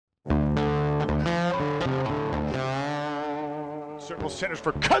circle centers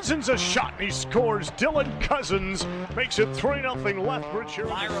for Cousins, a shot, and he scores. Dylan Cousins makes it 3-0 Lethbridge.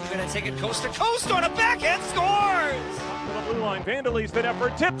 Byram gonna take it coast to coast on a backhand, scores! To the blue line, Vandalese that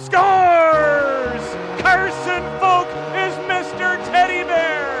effort, tip, scores! Carson Folk is Mr. Teddy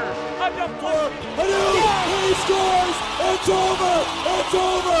Bear! He scores! It's over! It's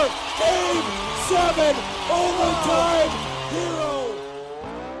over! Game 7, overtime, hero!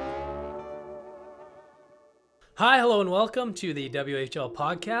 Hi, hello, and welcome to the WHL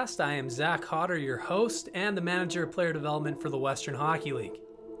podcast. I am Zach Hodder, your host and the manager of player development for the Western Hockey League.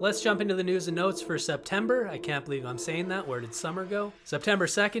 Let's jump into the news and notes for September. I can't believe I'm saying that. Where did summer go? September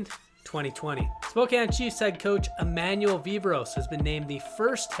 2nd, 2020. Spokane Chiefs head coach Emmanuel Viveiros has been named the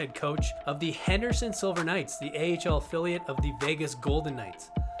first head coach of the Henderson Silver Knights, the AHL affiliate of the Vegas Golden Knights.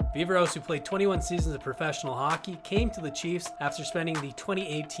 Viveiros, who played 21 seasons of professional hockey, came to the Chiefs after spending the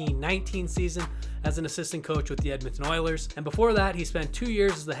 2018-19 season as an assistant coach with the Edmonton Oilers. And before that, he spent 2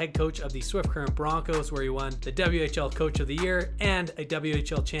 years as the head coach of the Swift Current Broncos, where he won the WHL Coach of the Year and a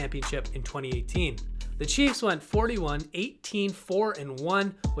WHL championship in 2018. The Chiefs went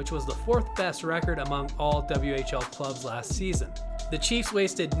 41-18-4-1, which was the fourth best record among all WHL clubs last season. The Chiefs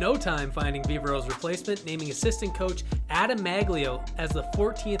wasted no time finding Viveiros' replacement, naming assistant coach Adam Maglio as the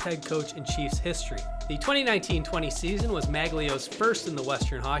 14th head coach in Chiefs history. The 2019-20 season was Maglio's first in the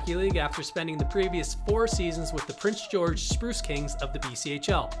Western Hockey League after spending the previous 4 seasons with the Prince George Spruce Kings of the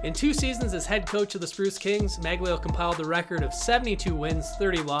BCHL. In 2 seasons as head coach of the Spruce Kings, Maglio compiled a record of 72 wins,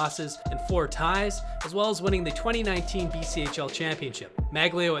 30 losses, and 4 ties, as well as winning the 2019 BCHL championship.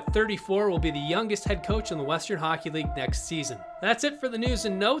 Maglio at 34 will be the youngest head coach in the Western Hockey League next season. That's it for the news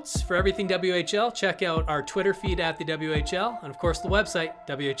and notes. For everything WHL, check out our Twitter feed at the WHL, and of course the website,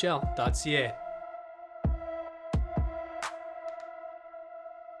 whl.ca.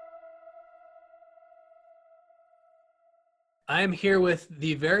 I am here with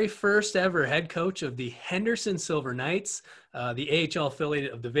the very first ever head coach of the Henderson Silver Knights, the AHL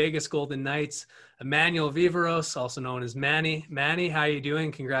affiliate of the Vegas Golden Knights, Emmanuel Viveiros, also known as Manny. Manny, how are you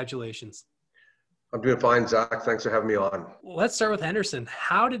doing? Congratulations. I'm doing fine, Zach. Thanks for having me on. Let's start with Henderson.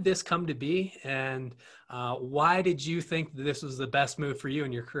 How did this come to be, and why did you think that this was the best move for you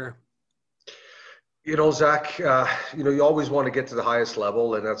in your career? You know, Zach, you always want to get to the highest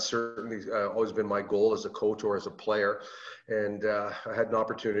level, and that's certainly always been my goal as a coach or as a player. And I had an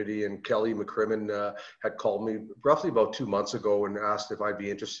opportunity, and Kelly McCrimmon had called me roughly about 2 months ago and asked if I'd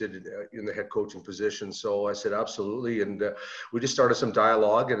be interested in the head coaching position. So I said, absolutely. And we just started some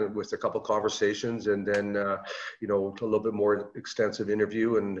dialogue and with a couple conversations, and then, a little bit more extensive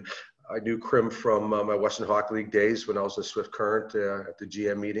interview. And I knew Krim from my Western Hockey League days when I was at Swift Current at the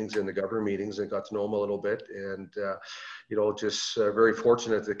GM meetings and the governor meetings, and got to know him a little bit. And, just very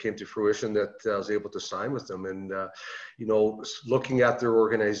fortunate that it came to fruition that I was able to sign with them. And, looking at their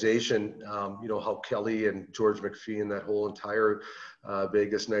organization, how Kelly and George McPhee and that whole entire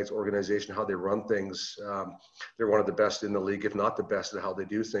Vegas Knights organization, how they run things, they're one of the best in the league, if not the best at how they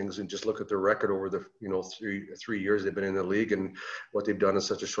do things. And just look at their record over the, 3 years they've been in the league and what they've done in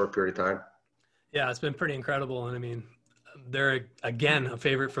such a short period of time. Yeah, it's been pretty incredible. And I mean, they're, again, a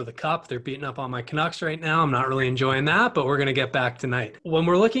favorite for the cup. They're beating up on my Canucks right now. I'm not really enjoying that, but we're going to get back tonight. When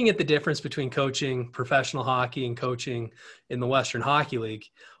we're looking at the difference between coaching professional hockey and coaching in the Western Hockey League,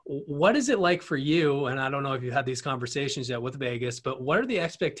 what is it like for you? And I don't know if you've had these conversations yet with Vegas, but what are the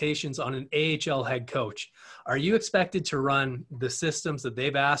expectations on an AHL head coach? Are you expected to run the systems that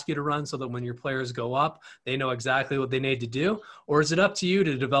they've asked you to run so that when your players go up, they know exactly what they need to do? Or is it up to you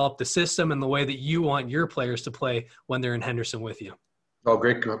to develop the system and the way that you want your players to play when they're in Henderson with you? Oh,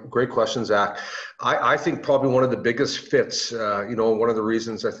 great question, Zach. I think probably one of the biggest fits, one of the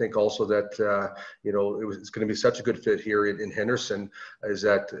reasons I think also that, it's going to be such a good fit here in Henderson is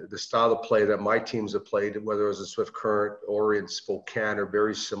that the style of play that my teams have played, whether it was in Swift Current or in Spokane, are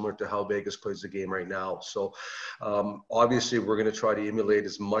very similar to how Vegas plays the game right now. So obviously we're going to try to emulate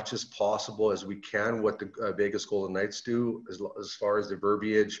as much as possible as we can what the Vegas Golden Knights do as far as the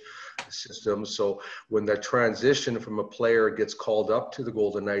verbiage, the systems. So when that transition from a player gets called up to the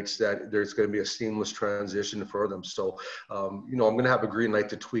Golden Knights, that there's going to be a seamless transition for them. So, I'm going to have a green light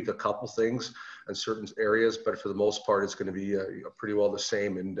to tweak a couple things in certain areas, but for the most part, it's going to be pretty well the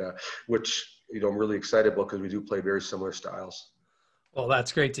same, and which, I'm really excited about because we do play very similar styles. Well,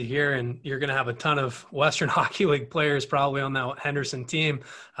 that's great to hear. And you're going to have a ton of Western Hockey League players probably on that Henderson team.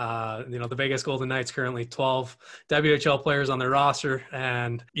 The Vegas Golden Knights currently 12 WHL players on their roster.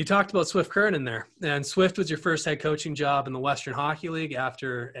 And you talked about Swift Current in there. And Swift was your first head coaching job in the Western Hockey League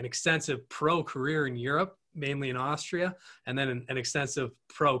after an extensive pro career in Europe. mainly in Austria, and then an extensive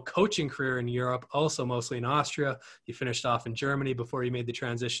pro coaching career in Europe, also mostly in Austria. You finished off in Germany before you made the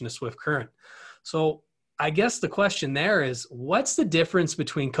transition to Swift Current. So I guess the question there is, what's the difference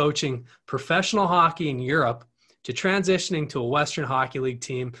between coaching professional hockey in Europe to transitioning to a Western Hockey League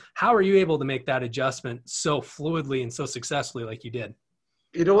team? How are you able to make that adjustment so fluidly and so successfully like you did?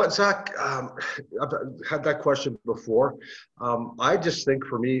 You know what, Zach? I've had that question before. I just think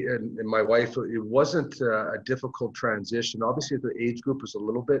for me and my wife, it wasn't a difficult transition. Obviously, the age group was a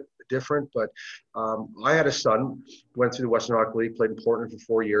little bit different, but I had a son, went through the Western Hockey League, played in Portland for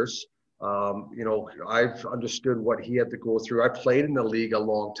 4 years. You know, I've understood what he had to go through. I played in the league a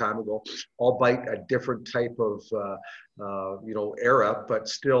long time ago, albeit a different type of, you know, era, but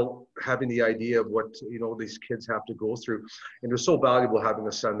still having the idea of what, you know, these kids have to go through. And it was so valuable having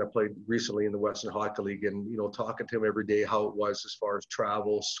a son that played recently in the Western Hockey League and, you know, talking to him every day, how it was as far as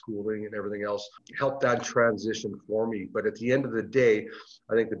travel, schooling, and everything else, helped that transition for me. But at the end of the day,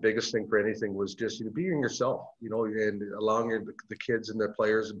 I think the biggest thing for anything was just, you know, being yourself, you know, and allowing the kids and the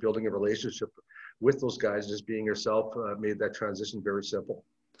players and building a relationship with those guys, just being yourself, made that transition very simple.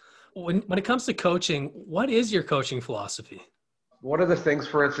 When it comes to coaching, what is your coaching philosophy? One of the things,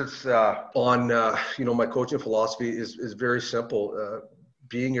 for instance, you know, my coaching philosophy is very simple.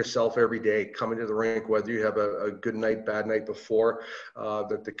 Being yourself every day, coming to the rink, whether you have a good night, bad night before,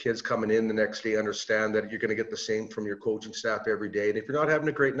 that the kids coming in the next day understand that you're going to get the same from your coaching staff every day. And if you're not having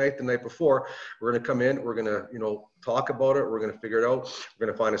a great night the night before, we're going to come in, we're going to, you know, talk about it, we're going to figure it out, we're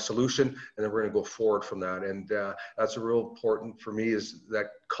going to find a solution, and then we're going to go forward from that. And that's a real important for me, is that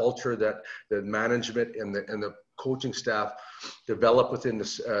culture that the management and the coaching staff develop within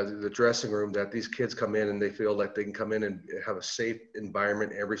the dressing room, that these kids come in and they feel like they can come in and have a safe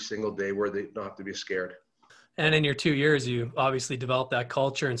environment every single day where they don't have to be scared. And in your 2 years, you obviously developed that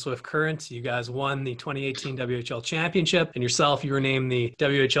culture in Swift Current. You guys won the 2018 WHL Championship, and yourself, you were named the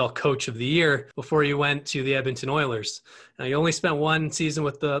WHL Coach of the Year before you went to the Edmonton Oilers. Now, you only spent one season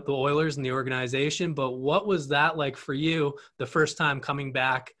with the Oilers and the organization, but what was that like for you the first time coming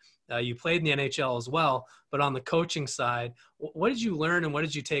back? You played in the NHL as well, but on the coaching side, what did you learn and what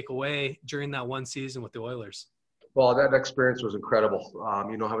did you take away during that one season with the Oilers? Well, that experience was incredible.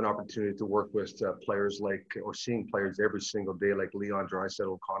 You know, having an opportunity to work with players like, or seeing players every single day, like Leon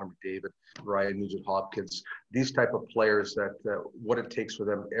Draisaitl, Connor McDavid, Ryan Nugent-Hopkins, these type of players, that what it takes for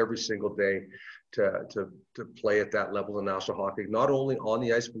them every single day to play at that level in National Hockey, not only on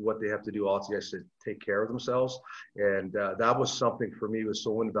the ice, but what they have to do off the ice to take care of themselves. And that was something for me was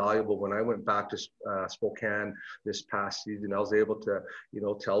so invaluable. When I went back to Spokane this past season, I was able to, you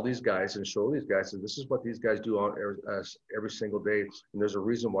know, tell these guys and show these guys that this is what these guys do on every single day. And there's a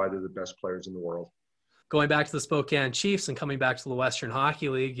reason why they're the best players in the world. Going back to the Spokane Chiefs and coming back to the Western Hockey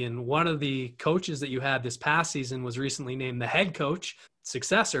League, and one of the coaches that you had this past season was recently named the head coach,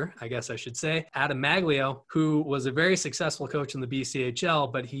 successor, I guess I should say, Adam Maglio, who was a very successful coach in the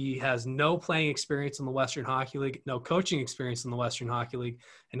BCHL, but he has no playing experience in the Western Hockey League, no coaching experience in the Western Hockey League,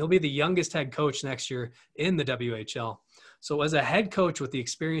 and he'll be the youngest head coach next year in the WHL. So as a head coach with the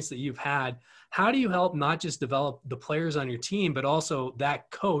experience that you've had, how do you help not just develop the players on your team, but also that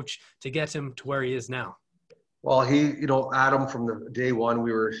coach to get him to where he is now? Well, you know, Adam, from the day one,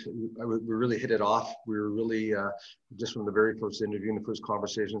 we really hit it off. We were really, just from the very first interview and the first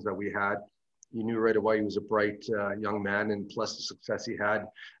conversations that we had, you knew right away he was a bright young man, and plus the success he had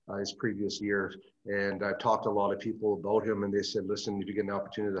his previous year. And I talked to a lot of people about him, and they said, listen, if you get an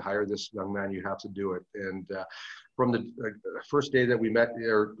opportunity to hire this young man, you have to do it. And from the first day that we met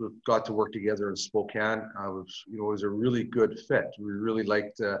or got to work together in Spokane, it was a really good fit. We really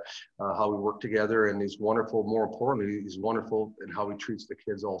liked how we worked together, and he's wonderful. More importantly, he's wonderful in how he treats the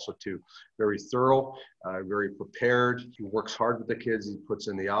kids also too. Very thorough, very prepared. He works hard with the kids. He puts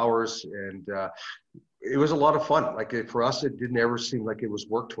in the hours, and it was a lot of fun. Like for us, it didn't ever seem like it was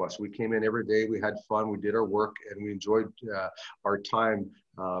work to us. We came in every day, we had fun, we did our work, and we enjoyed our time,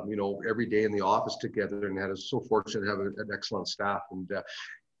 every day in the office together, and had so fortunate to have an excellent staff. And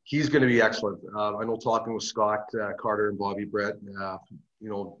he's going to be excellent. I know, talking with Scott Carter and Bobby Brett,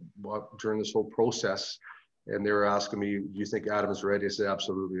 during this whole process, and they were asking me, do you think Adam is ready? I said,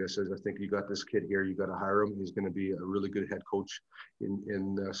 absolutely. I said, I think you got this kid here. You got to hire him. He's going to be a really good head coach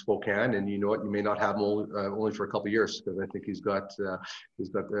in Spokane. And you know what? You may not have him only for a couple of years, because I think he's got the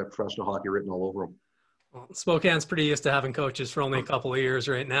professional hockey written all over him. Well, Spokane's pretty used to having coaches for only a couple of years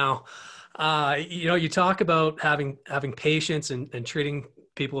right now. You talk about having patience and treating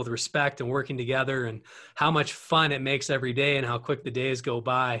people with respect and working together, and how much fun it makes every day and how quick the days go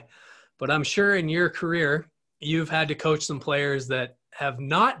by. But I'm sure in your career, you've had to coach some players that have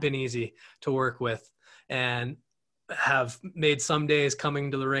not been easy to work with. and have made some days coming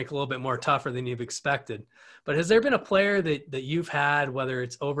to the rink a little bit more tougher than you've expected. But has there been a player that you've had, whether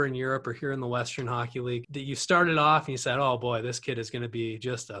it's over in Europe or here in the Western Hockey League, that you started off and you said, oh boy, this kid is going to be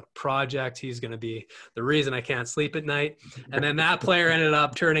just a project. He's going to be the reason I can't sleep at night. And then that player ended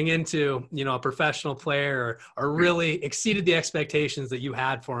up turning into, a professional player or really exceeded the expectations that you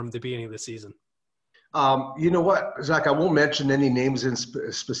had for him at the beginning of the season? You know what, Zach, I won't mention any names in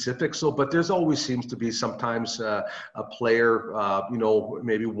specific, but there's always seems to be sometimes a player,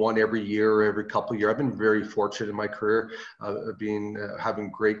 maybe one every year or every couple of years. I've been very fortunate in my career having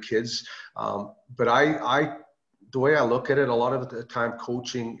great kids. But the way I look at it, a lot of the time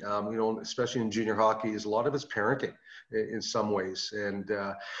coaching, especially in junior hockey, is a lot of it's parenting in some ways. And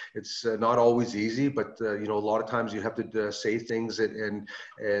it's not always easy, but, a lot of times you have to say things and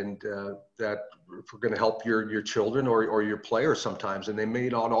that are going to help your children or your players sometimes. And they may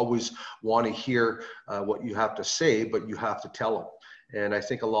not always want to hear what you have to say, but you have to tell them. And I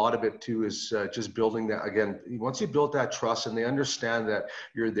think a lot of it too is just building that. Again, once you build that trust and they understand that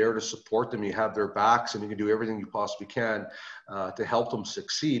you're there to support them, you have their backs, and you can do everything you possibly can to help them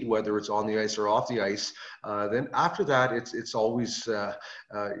succeed, whether it's on the ice or off the ice. Then after that, it's always the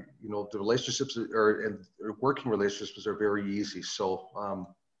relationships and working relationships are very easy. So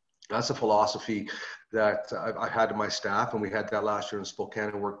that's a philosophy that I had to my staff, and we had that last year in Spokane.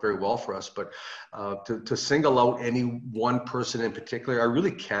 It worked very well for us. But to single out any one person in particular, I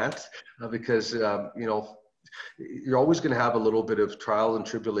really can't because you're always going to have a little bit of trials and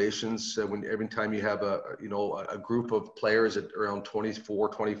tribulations every time you have a group of players at around 24,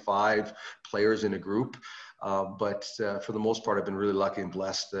 25 players in a group. But for the most part, I've been really lucky and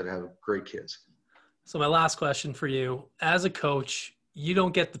blessed that I have great kids. So my last question for you, as a coach, you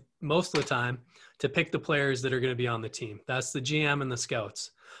don't get most of the time to pick the players that are going to be on the team. That's the GM and the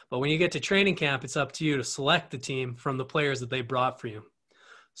scouts. But when you get to training camp, it's up to you to select the team from the players that they brought for you.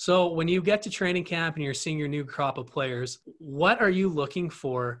 So when you get to training camp and you're seeing your new crop of players, what are you looking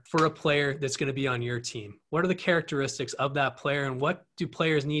for a player that's going to be on your team? What are the characteristics of that player, and what do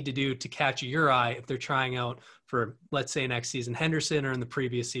players need to do to catch your eye if they're trying out for, let's say, next season Henderson or in the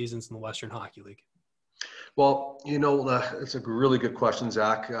previous seasons in the Western Hockey League? Well, it's a really good question,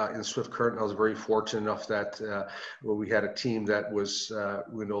 Zach. In Swift Current, I was very fortunate enough that we had a team that was,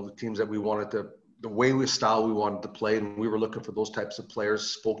 the teams that we wanted to, the way style we wanted to play, and we were looking for those types of players.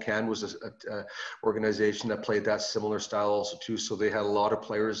 Spokane was a organization that played that similar style also too, so they had a lot of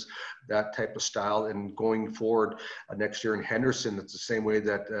players that type of style. And going forward next year in Henderson, it's the same way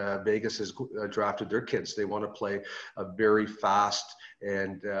that Vegas has drafted their kids. They want to play a very fast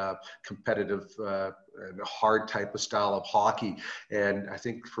and competitive and a hard type of style of hockey. And I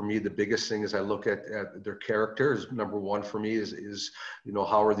think for me, the biggest thing is I look at their characters. Number one for me is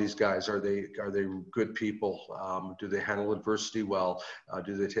how are these guys? Are they good people? Do they handle adversity well?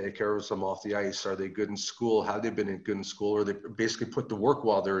 Do they take care of them off the ice? Are they good in school? Have they been good in school? Or they basically put the work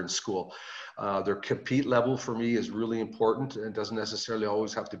while they're in school? Their compete level for me is really important, and doesn't necessarily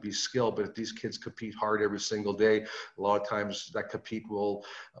always have to be skill, but if these kids compete hard every single day, a lot of times that compete will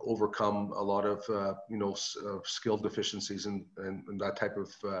overcome a lot of skill deficiencies and that type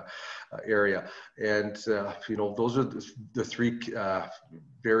of area. And those are the three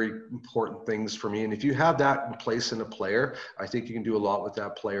very important things for me. And if you have that in place in a player, I think you can do a lot with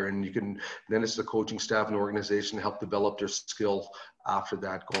that player, and then it's the coaching staff and organization to help develop their skill after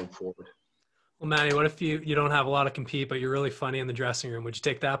that going forward. Well, Manny, what if you don't have a lot of compete, but you're really funny in the dressing room? Would you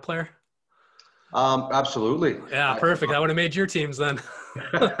take that player? Absolutely. Yeah, perfect. I would have made your teams then.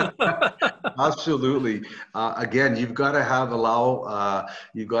 Absolutely. Again, you've got to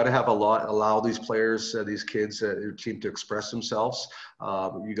allow these players, these kids, your team to express themselves.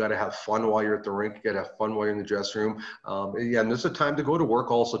 You got to have fun while you're at the rink. You got to have fun while you're in the dressing room. And there's a time to go to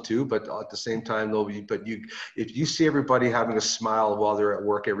work also too. But at the same time, though, if you see everybody having a smile while they're at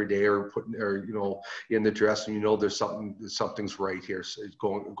work every day, or in the dressing room, there's something's right here. So it's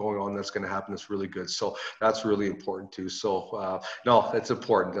going on that's going to happen. That's really good. So that's really important too. So no, it's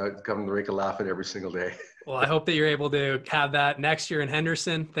important. Come to the rink and laughing every single day. Well, I hope that you're able to have that next year in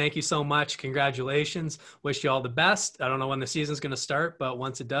Henderson. Thank you so much. Congratulations. Wish you all the best. I don't know when the season's going to start, but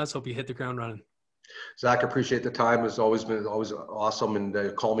once it does, hope you hit the ground running. Zach, appreciate the time. It's always awesome.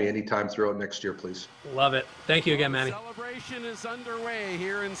 And call me anytime throughout next year, please. Love it. Thank you again, Manny. Celebration is underway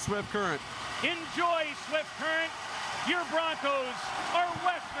here in Swift Current. Enjoy Swift Current. Your Broncos are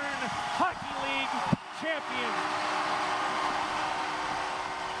Western Hockey League champions.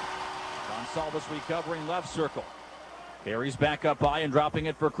 Gonsalves recovering left circle. Carries back up high and dropping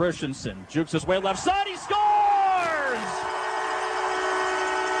it for Christensen. Jukes his way left side. He scores!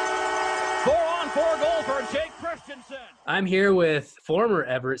 4-on-4 goal Silver, Jake Christensen. I'm here with former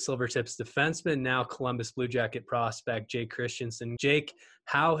Everett Silvertips defenseman, now Columbus Blue Jacket prospect, Jake Christensen. Jake,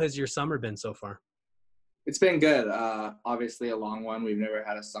 how has your summer been so far? It's been good. Obviously a long one. We've never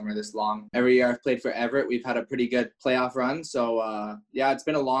had a summer this long. Every year I've played for Everett, we've had a pretty good playoff run. So yeah, it's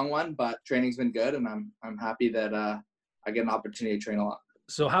been a long one, but training's been good, and I'm happy that I get an opportunity to train a lot.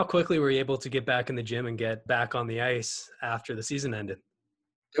 So how quickly were you able to get back in the gym and get back on the ice after the season ended?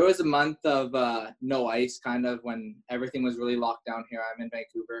 There was a month of no ice, kind of, when everything was really locked down here. I'm in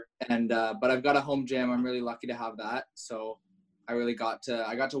Vancouver, and but I've got a home gym. I'm really lucky to have that. So I got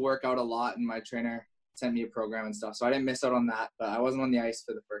to work out a lot, and my trainer sent me a program and stuff. So I didn't miss out on that, but I wasn't on the ice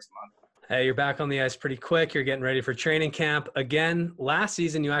for the first month. Hey, you're back on the ice pretty quick. You're getting ready for training camp. Again, last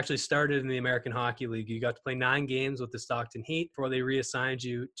season you actually started in the American Hockey League. You got to play 9 games with the Stockton Heat before they reassigned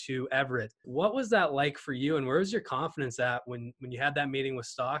you to Everett. What was that like for you, and where was your confidence at when you had that meeting with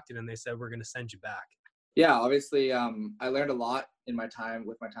Stockton and they said, we're going to send you back? Yeah, obviously, I learned a lot in my time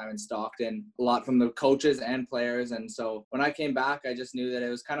in Stockton, a lot from the coaches and players. And so when I came back, I just knew that it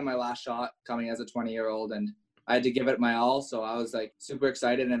was kind of my last shot coming as a 20-year-old, and I had to give it my all. So I was like super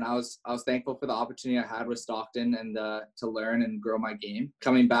excited, and I was thankful for the opportunity I had with Stockton and to learn and grow my game.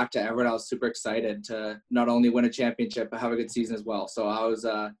 Coming back to Everett, I was super excited to not only win a championship but have a good season as well. So I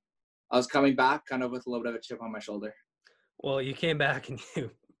was coming back kind of with a little bit of a chip on my shoulder. Well, you came back and you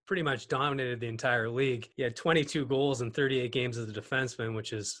pretty much dominated the entire league. You had 22 goals in 38 games as a defenseman,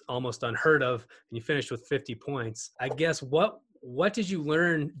 which is almost unheard of, and you finished with 50 points. I guess what did you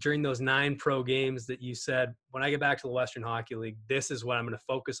learn during those 9 pro games that you said, when I get back to the Western Hockey League, this is what I'm going to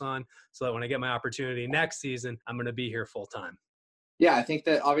focus on so that when I get my opportunity next season, I'm going to be here full time? Yeah, I think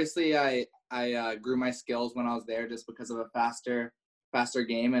that obviously I grew my skills when I was there just because of a faster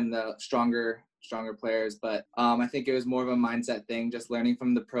game and the stronger players. But I think it was more of a mindset thing, just learning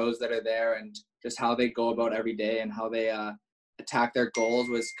from the pros that are there and just how they go about every day and how they attack their goals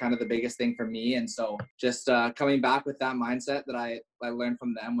was kind of the biggest thing for me. And so just coming back with that mindset that I learned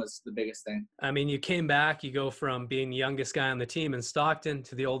from them was the biggest thing. I mean, you came back, you go from being the youngest guy on the team in Stockton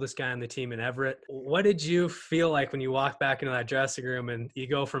to the oldest guy on the team in Everett. What did you feel like when you walked back into that dressing room and you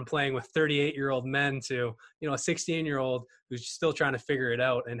go from playing with 38-year-old men to, a 16-year-old who's still trying to figure it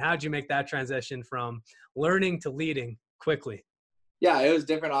out? And how'd you make that transition from learning to leading quickly? Yeah, it was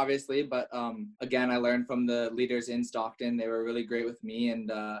different, obviously, but again, I learned from the leaders in Stockton. They were really great with me,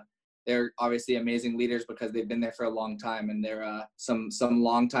 and they're obviously amazing leaders because they've been there for a long time, and they're some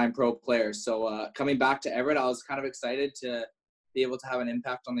long-time pro players. So coming back to Everett, I was kind of excited to be able to have an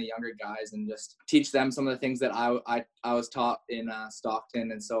impact on the younger guys and just teach them some of the things that I was taught in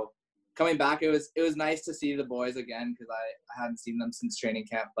Stockton. And so coming back, it was nice to see the boys again because I hadn't seen them since training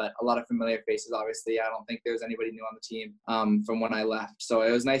camp, but a lot of familiar faces, obviously. I don't think there was anybody new on the team from when I left. So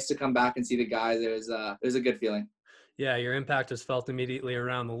it was nice to come back and see the guys. It was a good feeling. Yeah, your impact was felt immediately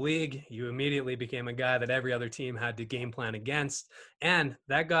around the league. You immediately became a guy that every other team had to game plan against, and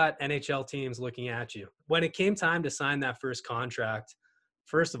that got NHL teams looking at you. When it came time to sign that first contract,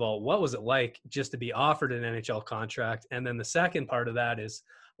 first of all, what was it like just to be offered an NHL contract? And then the second part of that is,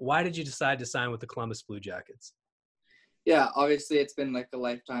 why did you decide to sign with the Columbus Blue Jackets? Yeah, obviously it's been like a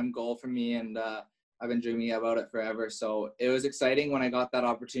lifetime goal for me, and I've been dreaming about it forever. So it was exciting when I got that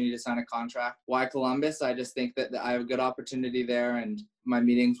opportunity to sign a contract. Why Columbus? I just think that I have a good opportunity there, and my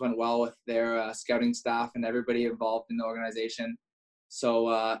meetings went well with their scouting staff and everybody involved in the organization.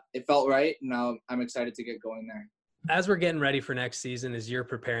 So it felt right. Now I'm excited to get going there. As we're getting ready for next season, as you're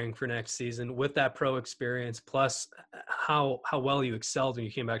preparing for next season, with that pro experience, plus how well you excelled when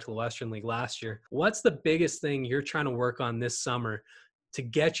you came back to the Western League last year, what's the biggest thing you're trying to work on this summer to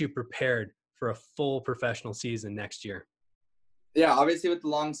get you prepared for a full professional season next year? Yeah, obviously with the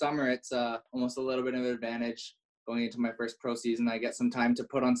long summer, it's almost a little bit of an advantage going into my first pro season. I get some time to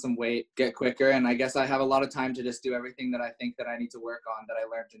put on some weight, get quicker, and I guess I have a lot of time to just do everything that I think that I need to work on that I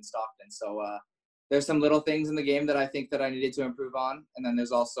learned in Stockton. So there's some little things in the game that I think that I needed to improve on. And then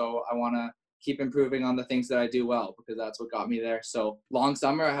there's also, I want to keep improving on the things that I do well because that's what got me there. So long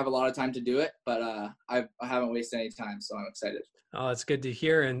summer, I have a lot of time to do it, but I haven't wasted any time. So I'm excited. Oh, it's good to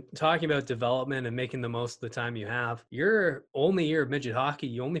hear. And talking about development and making the most of the time you have, your only year of midget hockey,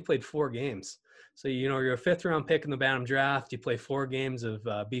 you only played 4 games. So, you're a 5th round pick in the Bantam draft. You play 4 games of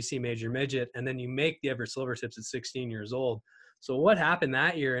BC Major Midget, and then you make the Everett Silvertips at 16 years old. So what happened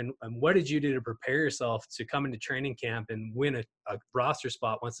that year, and what did you do to prepare yourself to come into training camp and win a roster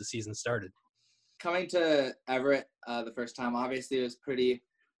spot once the season started? Coming to Everett the first time, obviously it was pretty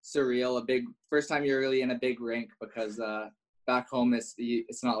surreal. First time you're really in a big rink because back home,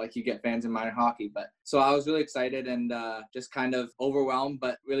 it's not like you get fans in minor hockey. But so I was really excited and just kind of overwhelmed,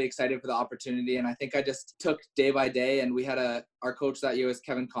 but really excited for the opportunity. And I think I just took day by day. And we had our coach that year was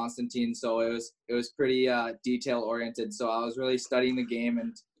Kevin Constantine, so it was pretty detail oriented. So I was really studying the game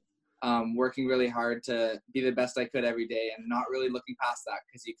and working really hard to be the best I could every day, and not really looking past that,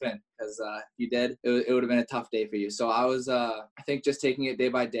 because you couldn't. Because if you did, it would have been a tough day for you. So I was, I think, just taking it day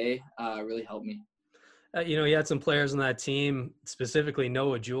by day really helped me. You had some players on that team, specifically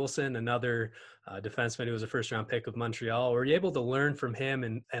Noah Juleson, another defenseman who was a first-round pick of Montreal. Were you able to learn from him,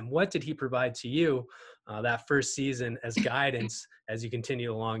 and what did he provide to you that first season as guidance as you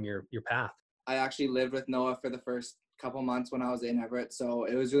continue along your path? I actually lived with Noah for the first couple months when I was in Everett, so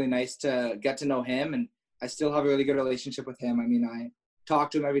it was really nice to get to know him, and I still have a really good relationship with him. I mean, I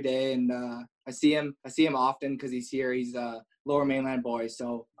talk to him every day, and I see him often because he's here. He's a Lower Mainland boy,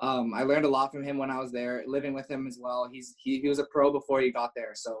 so I learned a lot from him when I was there, living with him as well. He was a pro before he got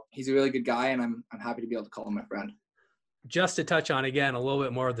there, so he's a really good guy, and I'm happy to be able to call him my friend. Just to touch on again a little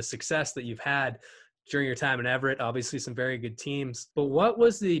bit more of the success that you've had during your time in Everett, obviously some very good teams, but what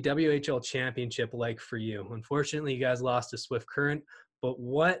was the WHL championship like for you? Unfortunately, you guys lost to Swift Current, but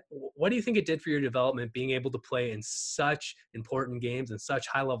what do you think it did for your development, being able to play in such important games and such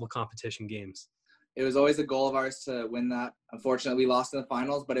high-level competition games? It was always a goal of ours to win that. Unfortunately, we lost in the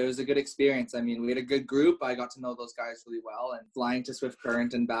finals, but it was a good experience. I mean, we had a good group. I got to know those guys really well, and flying to Swift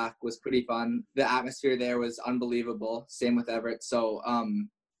Current and back was pretty fun. The atmosphere there was unbelievable. Same with Everett. So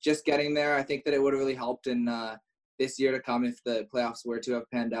just getting there, I think that it would have really helped in this year to come if the playoffs were to have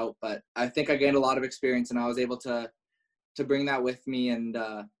panned out. But I think I gained a lot of experience, and I was able to bring that with me and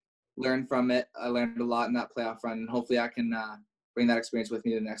learn from it. I learned a lot in that playoff run, and hopefully I can bring that experience with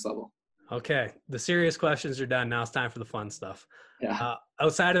me to the next level. Okay, the serious questions are done. Now it's time for the fun stuff. Yeah.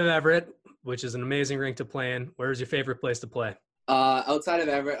 Outside of Everett, which is an amazing rink to play in, where's your favorite place to play? Outside of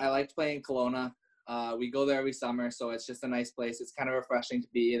Everett, I liked playing Kelowna. We go there every summer, so it's just a nice place. It's kind of refreshing to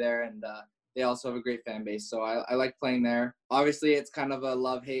be there, and they also have a great fan base, so I like playing there. Obviously, it's kind of a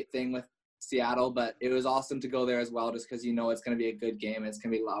love-hate thing with Seattle, but it was awesome to go there as well, just because you know it's going to be a good game and it's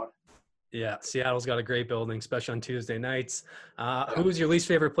going to be loud. Yeah, Seattle's got a great building, especially on Tuesday nights. Who was your least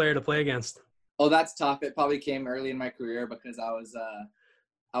favorite player to play against? Oh, that's tough. It probably came early in my career because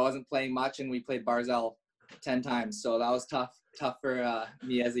I wasn't playing much, and we played Barzell 10 times, so that was tough for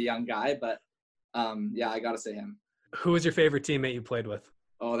me as a young guy. But yeah, I got to say him. Who was your favorite teammate you played with?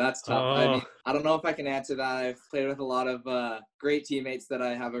 Oh, that's tough. Oh. I mean, I don't know if I can answer that. I've played with a lot of great teammates that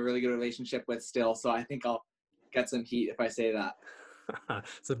I have a really good relationship with still, so I think I'll get some heat if I say that.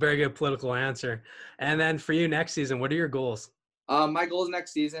 It's a very good political answer. And then for you next season, what are your goals? My goals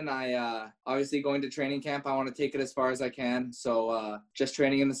next season, I obviously going to training camp. I want to take it as far as I can. So just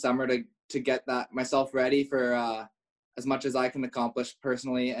training in the summer to get that myself ready for as much as I can accomplish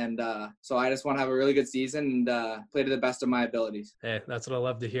personally. And so I just want to have a really good season and play to the best of my abilities. Hey, that's what I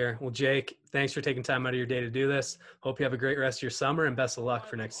love to hear. Well, Jake, thanks for taking time out of your day to do this. Hope you have a great rest of your summer, and best of luck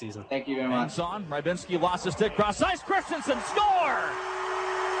for next season. Thank you very much. Hangs on. Rybinski lost his stick cross ice. Christensen score!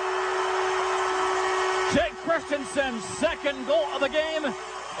 Jake Christensen's second goal of the game,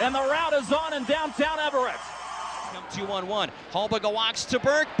 and the route is on in downtown Everett. 2-1-1. Hallberg walks to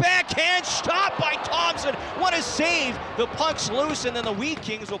Burke. Backhand stopped by Thompson. What a save. The puck's loose, and then the Wheat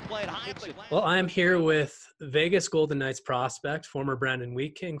Kings will play it high. Well, I'm here with Vegas Golden Knights prospect, former Brandon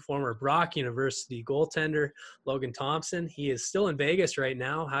Wheat King, former Brock University goaltender, Logan Thompson. He is still in Vegas right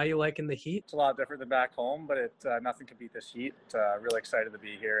now. How are you liking the heat? It's a lot different than back home, but nothing can beat this heat. Really excited to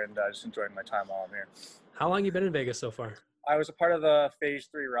be here and just enjoying my time while I'm here. How long have you been in Vegas so far? I was a part of the Phase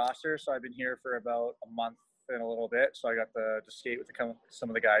 3 roster, so I've been here for about a month and a little bit. So I got to skate with some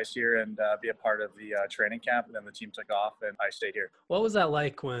of the guys here and be a part of the training camp, and then the team took off and I stayed here. What was that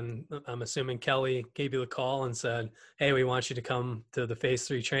like when, I'm assuming, Kelly gave you the call and said, hey, we want you to come to the Phase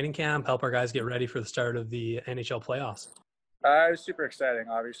 3 training camp, help our guys get ready for the start of the NHL playoffs? It was super exciting.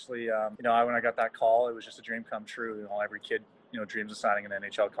 Obviously, when I got that call, it was just a dream come true. Every kid, dreams of signing an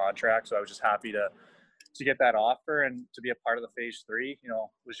NHL contract. So I was just happy to get that offer and to be a part of the Phase 3,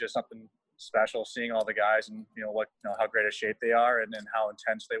 was just something special, seeing all the guys and how great a shape they are and how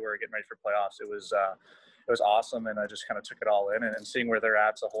intense they were getting ready for playoffs. It was awesome, and I just kind of took it all in, and seeing where they're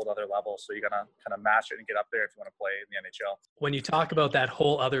at's a whole other level. So you gotta kind of match it and get up there if you want to play in the NHL. When you talk about that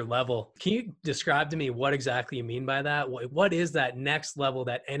whole other level, can you describe to me what exactly you mean by that? What is that next level,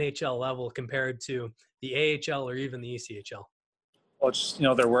 that NHL level, compared to the AHL or even the ECHL? Well, it's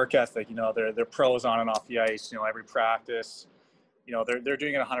just their work ethic. They're pros on and off the ice. Every practice. They're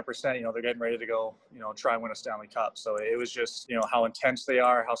doing it 100%. They're getting ready to go, try and win a Stanley Cup. So it was just, how intense they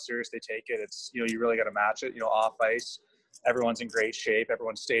are, how serious they take it. It's, you really got to match it, off ice. everyone's in great shape.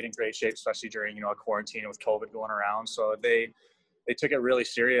 Everyone stayed in great shape, especially during, a quarantine with COVID going around. So they took it really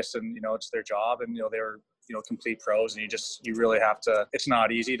serious, and, it's their job, and, they were, complete pros, and you really have to, it's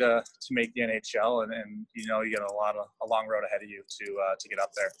not easy to make the NHL, and you get a long road ahead of you to get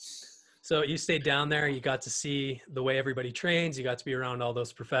up there. So you stayed down there, you got to see the way everybody trains, you got to be around all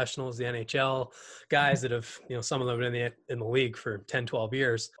those professionals, the NHL guys that have, some of them have been in the league for 10, 12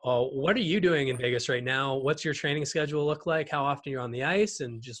 years. What are you doing in Vegas right now? What's your training schedule look like? How often you're on the ice,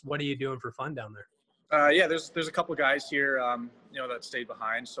 and just what are you doing for fun down there? Yeah, there's a couple guys here, that stayed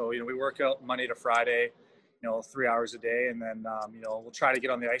behind. So, we work out Monday to Friday, 3 hours a day. And then, we'll try to get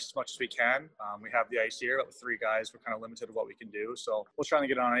on the ice as much as we can. We have the ice here, but with 3 guys, we're kind of limited to what we can do. So we'll try to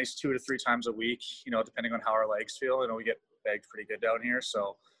get on ice 2 to 3 times a week, depending on how our legs feel. We get bagged pretty good down here.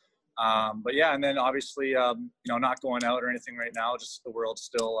 So, but yeah, and then obviously, not going out or anything right now, just the world's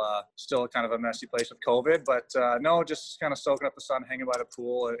still kind of a messy place with COVID, but no, just kind of soaking up the sun, hanging by the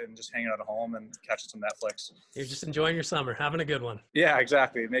pool, and just hanging out at home and catching some Netflix. You're just enjoying your summer, having a good one. Yeah,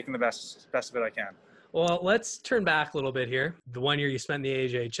 exactly. Making the best of it I can. Well, let's turn back a little bit here. The 1 year you spent in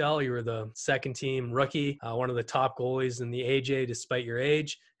the AJHL, you were the second team rookie, one of the top goalies in the AJ despite your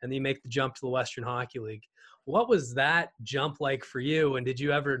age, and then you make the jump to the Western Hockey League. What was that jump like for you, and did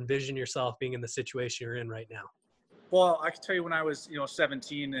you ever envision yourself being in the situation you're in right now? Well, I can tell you when I was,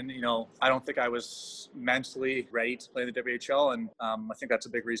 17 and, I don't think I was mentally ready to play in the WHL. And I think that's a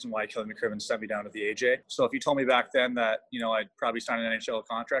big reason why Kelly McCrimmon sent me down to the AJ. So if you told me back then that, I'd probably sign an NHL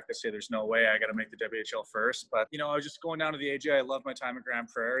contract, I'd say there's no way, I got to make the WHL first. But, I was just going down to the AJ. I loved my time at Grand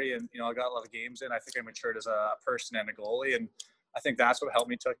Prairie, and, I got a lot of games in. I think I matured as a person and a goalie. And I think that's what helped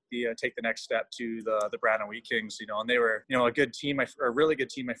me take the next step to the Brandon Wheat Kings, and they were, a good team, a really good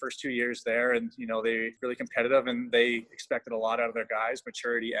team my first 2 years there. And, they really competitive, and they expected a lot out of their guys,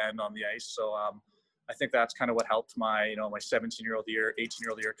 maturity and on the ice. So I think that's kind of what helped my, my 17-year-old year,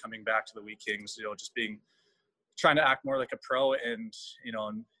 18-year-old year coming back to the Wheat Kings, just trying to act more like a pro. And,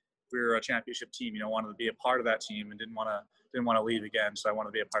 and we were a championship team, wanted to be a part of that team and didn't want to leave again. So I want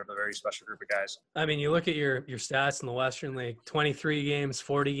to be a part of a very special group of guys. I mean, you look at your stats in the Western League, 23 games,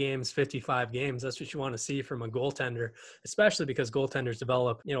 40 games, 55 games. That's what you want to see from a goaltender, especially because goaltenders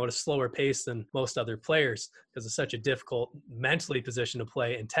develop, at a slower pace than most other players because it's such a difficult mentally position to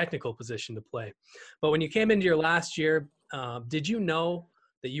play and technical position to play. But when you came into your last year, did you know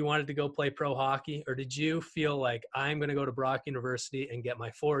that you wanted to go play pro hockey, or did you feel like I'm going to go to Brock University and get my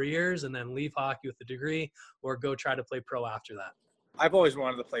 4 years and then leave hockey with a degree, or go try to play pro after that? I've always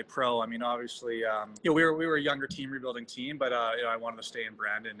wanted to play pro. I mean, obviously, we were a younger team, rebuilding team, but I wanted to stay in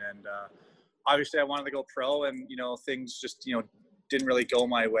Brandon, and obviously I wanted to go pro, and things just didn't really go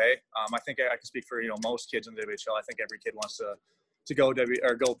my way. I think I can speak for most kids in the WHL. I think every kid wants to go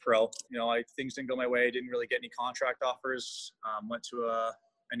go pro. Things didn't go my way. Didn't really get any contract offers. Went to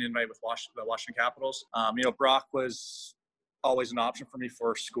an invite with the Washington Capitals. Brock was always an option for me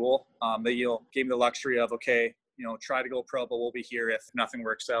for school. They gave me the luxury of, okay, try to go pro, but we'll be here if nothing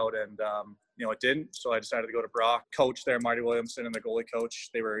works out. And, it didn't. So I decided to go to Brock. Coach there, Marty Williamson, and the goalie coach,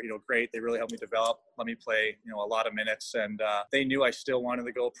 they were, great. They really helped me develop, let me play, a lot of minutes. And they knew I still wanted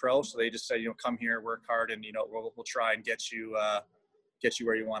to go pro. So they just said, come here, work hard, and, we'll try and get you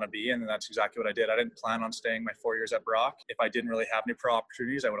where you want to be. And that's exactly what I did. I didn't plan on staying my 4 years at Brock. If I didn't really have any pro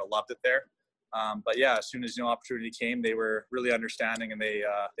opportunities, I would have loved it there. But yeah, as soon as opportunity came, they were really understanding, and they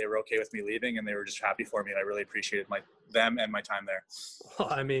were okay with me leaving, and they were just happy for me. And I really appreciated them and my time there.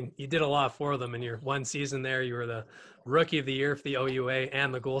 Well, I mean, you did a lot for them in your one season there. You were the rookie of the year for the OUA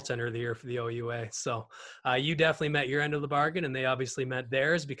and the goaltender of the year for the OUA. So you definitely met your end of the bargain, and they obviously met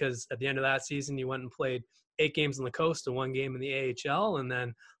theirs, because at the end of that season, you went and played 8 games on the coast and 1 game in the AHL. And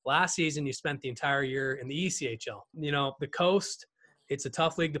then last season, you spent the entire year in the ECHL. The coast, it's a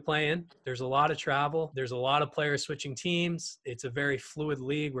tough league to play in. There's a lot of travel. There's a lot of players switching teams. It's a very fluid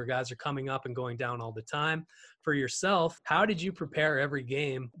league where guys are coming up and going down all the time. For yourself, how did you prepare every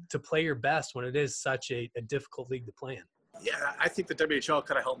game to play your best when it is such a difficult league to play in? Yeah, I think the WHL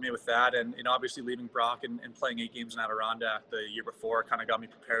kind of helped me with that. And, obviously leaving Brock and playing 8 games in Adirondack the year before kind of got me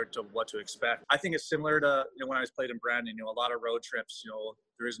prepared to what to expect. I think it's similar to, when I was played in Brandon, a lot of road trips,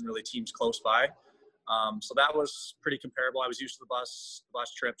 there isn't really teams close by. So that was pretty comparable. I was used to the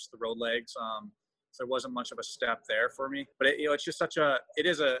bus trips, the road legs. So there wasn't much of a step there for me. But it's just it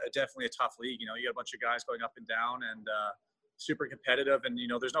is definitely a tough league. You got a bunch of guys going up and down, and super competitive. And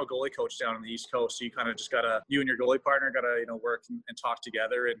there's no goalie coach down on the East Coast, so you kind of just you and your goalie partner gotta work and talk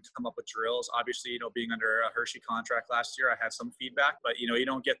together and come up with drills. Obviously, being under a Hershey contract last year, I had some feedback, but you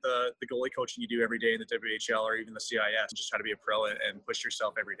don't get the goalie coaching you do every day in the WHL or even the CIS. Just try to be a pro and push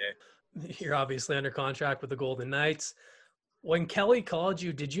yourself every day. You're obviously under contract with the Golden Knights. When Kelly called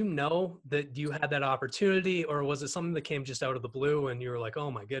you, did you know that you had that opportunity, or was it something that came just out of the blue and you were like, oh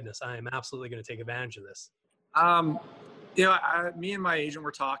my goodness, I am absolutely going to take advantage of this? Me and my agent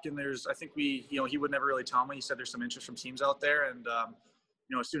were talking. I think he would never really tell me. He said there's some interest from teams out there. And,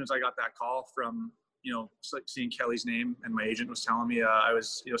 as soon as I got that call from, seeing Kelly's name and my agent was telling me, I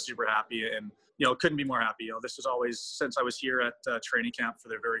was, super happy and, couldn't be more happy. This was always, since I was here at training camp for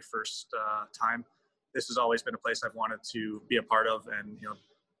their very first time, this has always been a place I've wanted to be a part of and,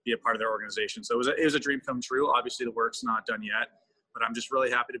 be a part of their organization. So it was a dream come true. Obviously the work's not done yet, but I'm just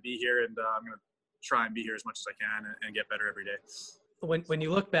really happy to be here, and I'm going to try and be here as much as I can and get better every day. When you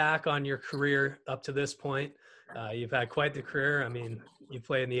look back on your career up to this point, you've had quite the career. I mean, you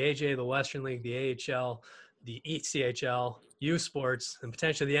played in the AJ, the Western League, the AHL, the ECHL, U Sports, and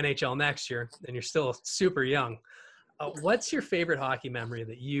potentially the NHL next year, and you're still super young. What's your favorite hockey memory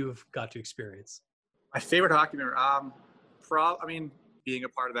that you've got to experience? My favorite hockey memory, being a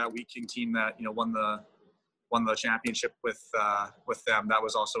part of that Wheat King team that won the championship with them. That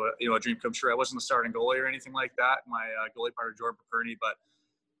was also a dream come true. I wasn't the starting goalie or anything like that. My goalie partner Jordan Paperny, but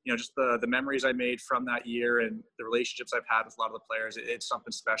just the memories I made from that year and the relationships I've had with a lot of the players, it's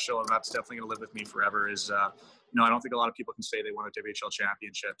something special, and that's definitely going to live with me forever. I don't think a lot of people can say they won a WHL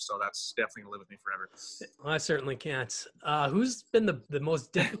championship, so that's definitely going to live with me forever. Well, I certainly can't. Who's been the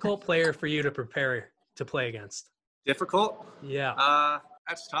most difficult player for you to prepare to play against? Difficult? Yeah.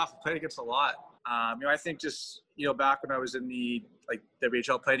 That's tough. I played against a lot. I think just, back when I was in the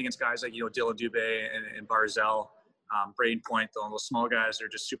WHL, playing against guys like, Dylan Dubé and Barzell, Braden Point, those small guys are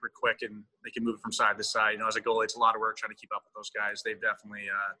just super quick and they can move from side to side. As a goalie, it's a lot of work trying to keep up with those guys.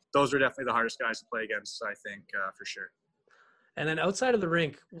 Those are definitely the hardest guys to play against, I think, for sure. And then outside of the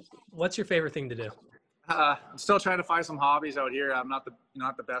rink, what's your favorite thing to do? I'm still trying to find some hobbies out here. I'm not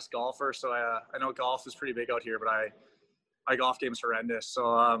the best golfer, so I know golf is pretty big out here, but my golf game is horrendous.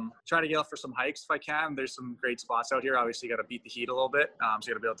 So trying to get out for some hikes if I can. There's some great spots out here. Obviously, you got to beat the heat a little bit. So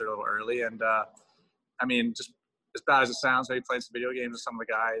you got to be out there a little early. And just as bad as it sounds, maybe playing some video games with some of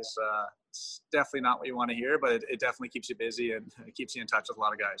the guys, it's definitely not what you want to hear, but it definitely keeps you busy and it keeps you in touch with a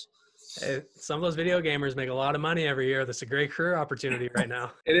lot of guys. Hey, some of those video gamers make a lot of money every year. That's a great career opportunity right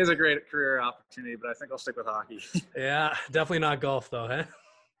now. It is a great career opportunity, but I think I'll stick with hockey. Yeah, definitely not golf though, huh?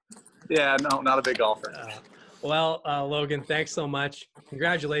 Yeah, no, not a big golfer. Well, Logan, thanks so much.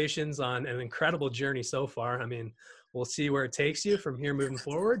 Congratulations on an incredible journey so far. We'll see where it takes you from here moving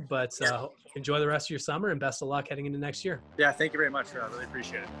forward, but enjoy the rest of your summer and best of luck heading into next year. Yeah, thank you very much. I really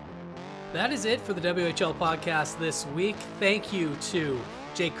appreciate it. That is it for the WHL podcast this week. Thank you to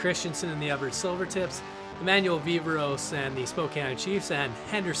Jake Christensen and the Everett Silvertips, Emmanuel Viveros and the Spokane Chiefs and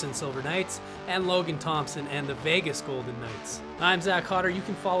Henderson Silver Knights, and Logan Thompson and the Vegas Golden Knights. I'm Zach Hodder. You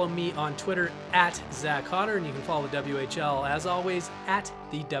can follow me on Twitter at Zach Hodder, and you can follow the WHL, as always, at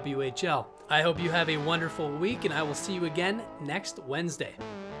the WHL. I hope you have a wonderful week, and I will see you again next Wednesday.